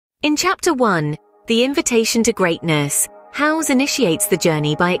In Chapter 1, The Invitation to Greatness, Howes initiates the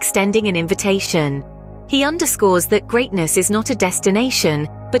journey by extending an invitation. He underscores that greatness is not a destination,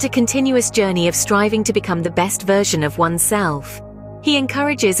 but a continuous journey of striving to become the best version of oneself. He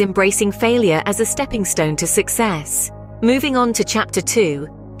encourages embracing failure as a stepping stone to success. Moving on to Chapter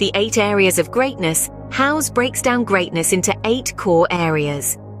 2, The 8 Areas of Greatness, Howes breaks down greatness into 8 core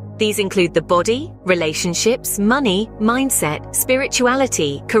areas. These include the body, relationships, money, mindset,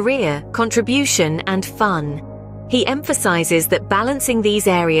 spirituality, career, contribution, and fun. He emphasizes that balancing these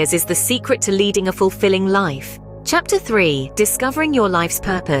areas is the secret to leading a fulfilling life. Chapter 3, Discovering Your Life's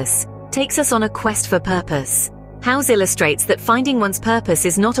Purpose, takes us on a quest for purpose. Howes illustrates that finding one's purpose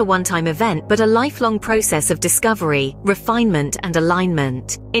is not a one-time event but a lifelong process of discovery, refinement, and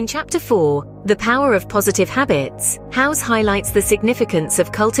alignment. In Chapter 4, The Power of Positive Habits, Howes highlights the significance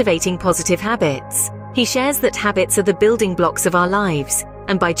of cultivating positive habits. He shares that habits are the building blocks of our lives,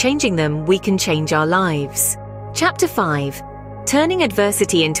 and by changing them, we can change our lives. Chapter 5, Turning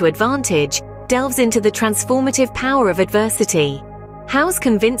Adversity into Advantage, delves into the transformative power of adversity. Howes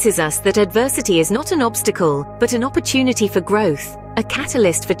convinces us that adversity is not an obstacle, but an opportunity for growth, a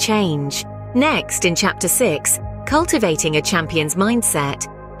catalyst for change. Next, in Chapter 6, Cultivating a Champion's Mindset,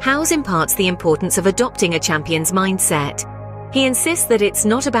 Howes imparts the importance of adopting a champion's mindset. He insists that it's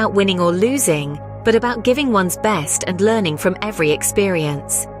not about winning or losing, but about giving one's best and learning from every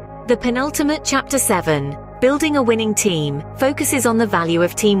experience. The penultimate Chapter 7, Building a Winning Team, focuses on the value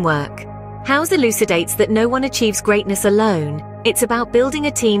of teamwork. Howes elucidates that no one achieves greatness alone. It's about building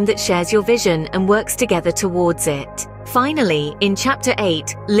a team that shares your vision and works together towards it. Finally, in Chapter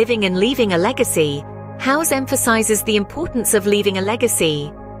 8, Living and Leaving a Legacy, Howes emphasizes the importance of leaving a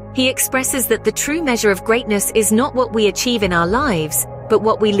legacy. He expresses that the true measure of greatness is not what we achieve in our lives, but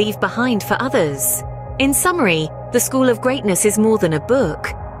what we leave behind for others. In summary, The School of Greatness is more than a book.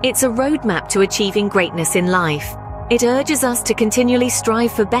 It's a roadmap to achieving greatness in life. It urges us to continually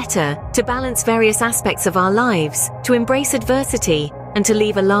strive for better, to balance various aspects of our lives, to embrace adversity, and to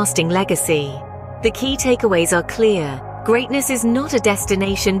leave a lasting legacy. The key takeaways are clear. Greatness is not a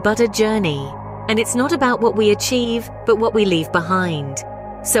destination but a journey. And it's not about what we achieve, but what we leave behind.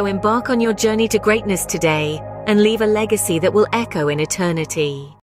 So embark on your journey to greatness today, and leave a legacy that will echo in eternity.